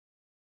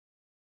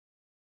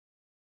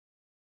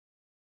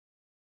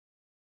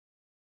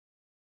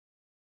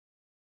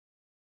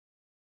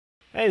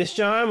Hey, this is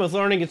John with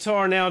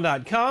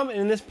LearningGuitarNow.com, and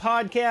in this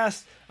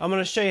podcast, I'm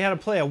going to show you how to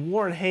play a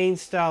Warren Haynes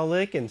style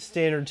lick in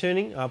standard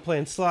tuning,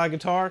 playing slide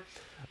guitar.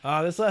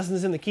 This lesson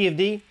is in the key of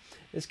D.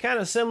 It's kind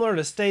of similar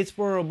to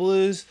Statesboro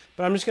Blues,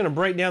 but I'm just going to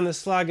break down this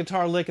slide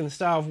guitar lick in the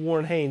style of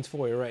Warren Haynes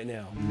for you right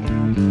now.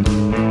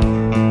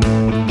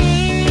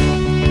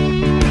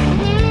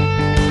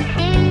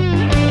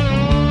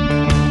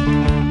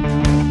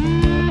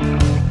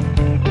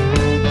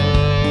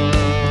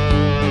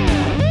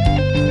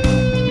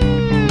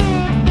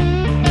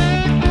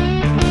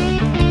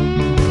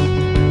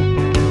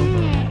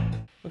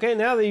 Okay,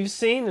 now that you've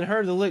seen and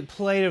heard the lick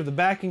played over the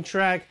backing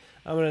track,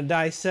 I'm going to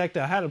dissect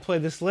how to play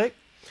this lick.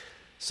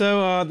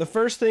 So the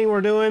first thing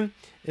we're doing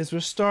is we're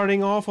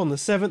starting off on the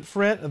 7th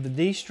fret of the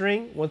D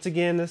string. Once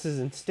again, this is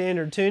in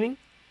standard tuning.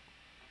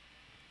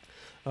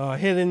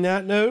 Hitting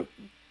that note.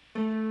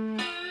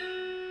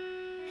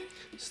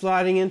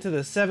 Sliding into the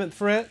 7th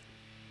fret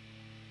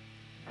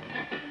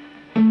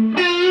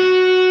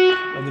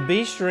of the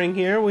B string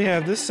here, we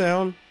have this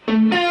sound.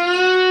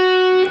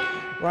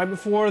 Right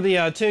before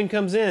the tune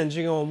comes in, so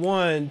you're going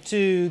 1,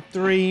 2,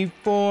 3,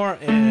 4,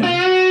 and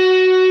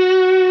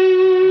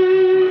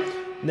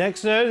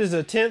next note is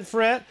a 10th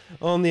fret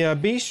on the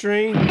B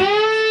string.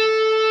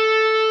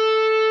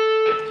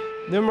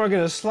 Then we're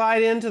going to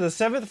slide into the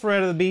 7th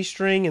fret of the B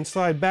string and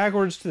slide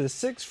backwards to the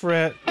 6th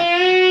fret,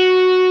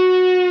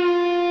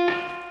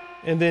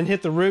 and then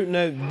hit the root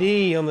note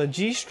D on the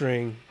G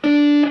string.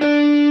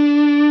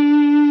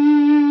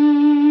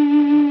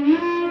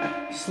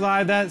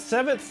 Slide that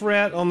 7th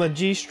fret on the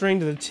G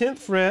string to the 10th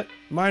fret,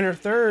 minor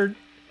 3rd.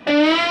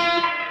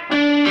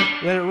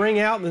 Let it ring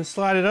out, then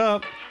slide it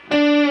up.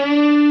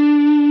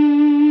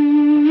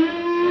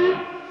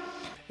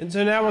 And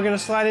so now we're going to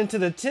slide into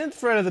the 10th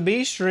fret of the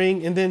B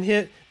string and then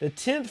hit the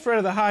 10th fret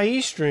of the high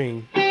E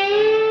string.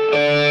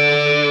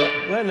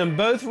 Letting them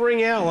both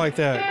ring out like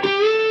that.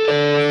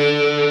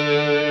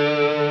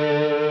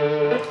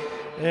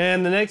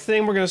 And the next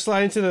thing, we're going to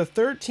slide into the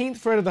 13th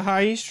fret of the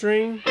high E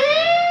string.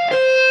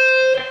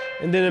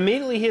 And then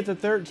immediately hit the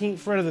 13th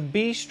fret of the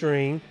B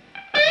string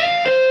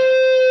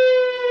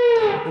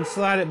and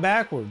slide it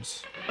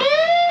backwards.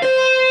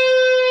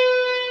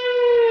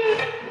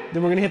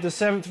 Then we're going to hit the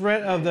 7th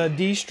fret of the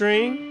D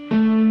string,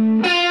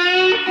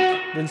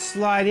 then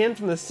slide in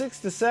from the 6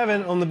 to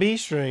 7 on the B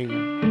string.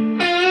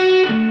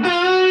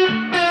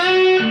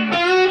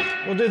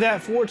 We'll do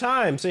that 4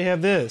 times, so you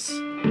have this.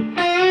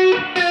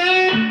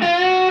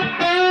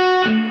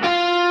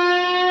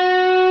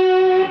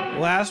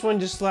 Last one,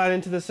 just slide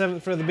into the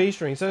 7th fret of the B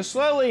string. So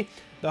slowly,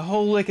 the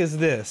whole lick is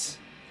this.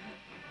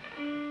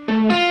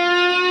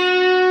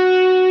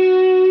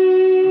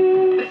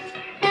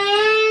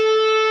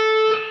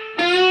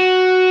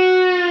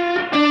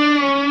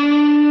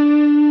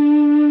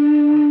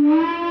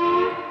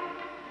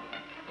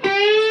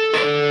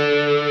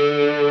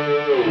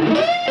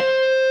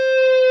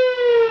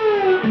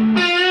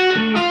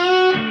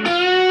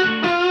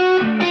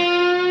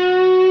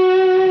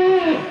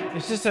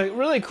 It's just a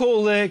really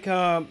cool lick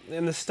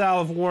in the style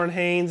of Warren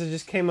Haynes. I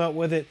just came up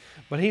with it,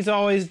 but he's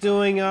always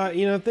doing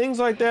things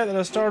like that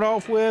I start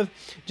off with.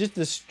 Just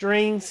the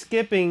string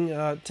skipping,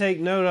 take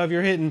note of.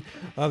 You're hitting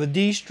the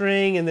D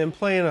string and then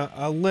playing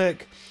a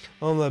lick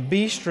on the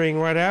B string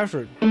right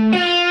after it.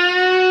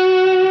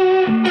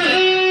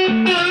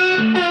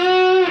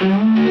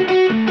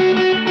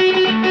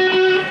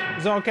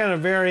 There's all kind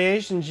of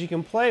variations you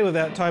can play with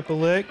that type of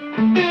lick.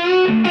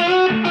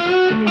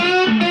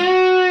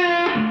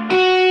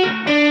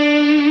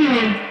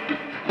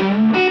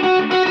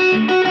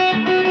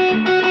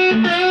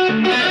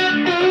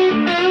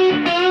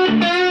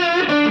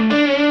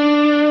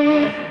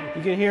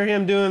 You can hear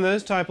him doing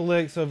those type of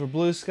licks over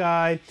Blue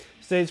Sky,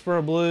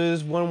 Statesboro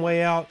Blues, One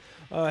Way Out.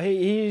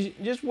 He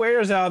just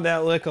wears out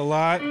that lick a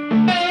lot.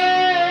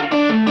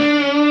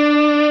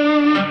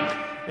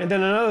 And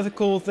then another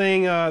cool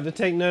thing to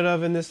take note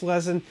of in this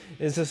lesson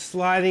is the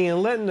sliding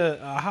and letting the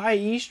high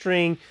E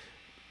string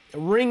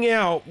ring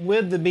out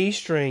with the B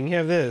string. You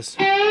have this.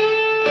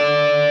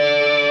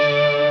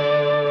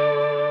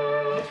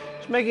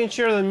 Just making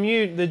sure to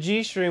mute the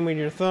G string with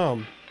your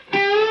thumb.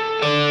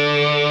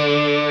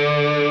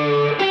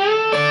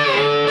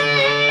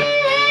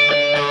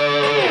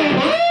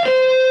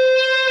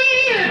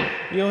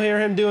 You'll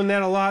hear him doing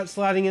that a lot,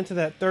 sliding into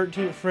that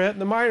 13th fret,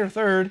 the minor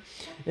 3rd,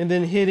 and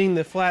then hitting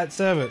the flat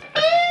 7th.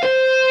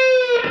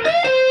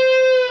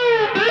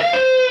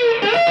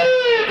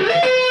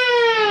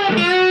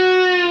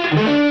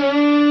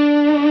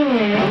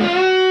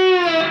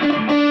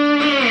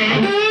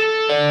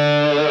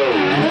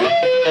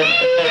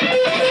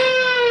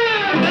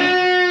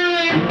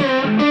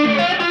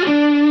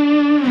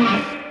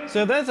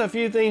 So that's a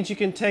few things you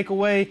can take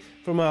away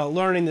from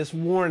learning this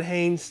Warren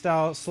Haynes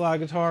style slide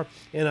guitar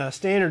in a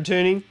standard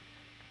tuning.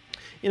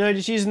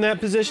 Just using that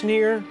position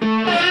here,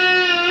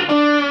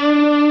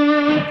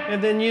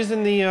 and then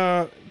using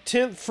the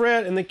 10th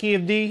fret in the key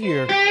of D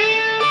here.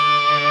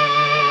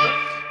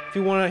 If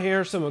you want to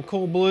hear some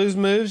cool blues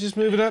moves, just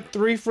move it up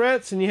 3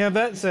 frets and you have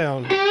that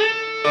sound.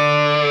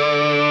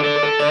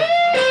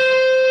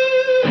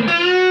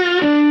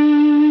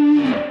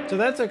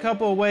 that's a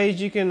couple of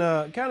ways you can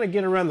kind of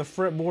get around the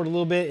fretboard a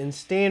little bit in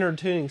standard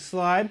tuning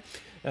slide.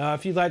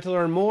 If you'd like to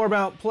learn more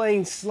about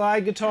playing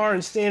slide guitar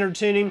and standard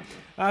tuning,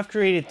 I've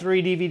created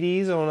 3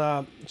 DVDs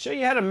on show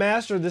you how to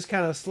master this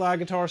kind of slide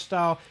guitar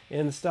style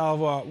in the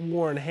style of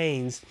Warren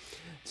Haynes.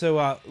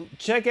 So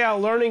check out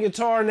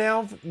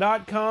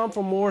learningguitarnow.com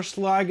for more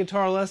slide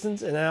guitar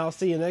lessons, and I'll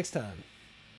see you next time.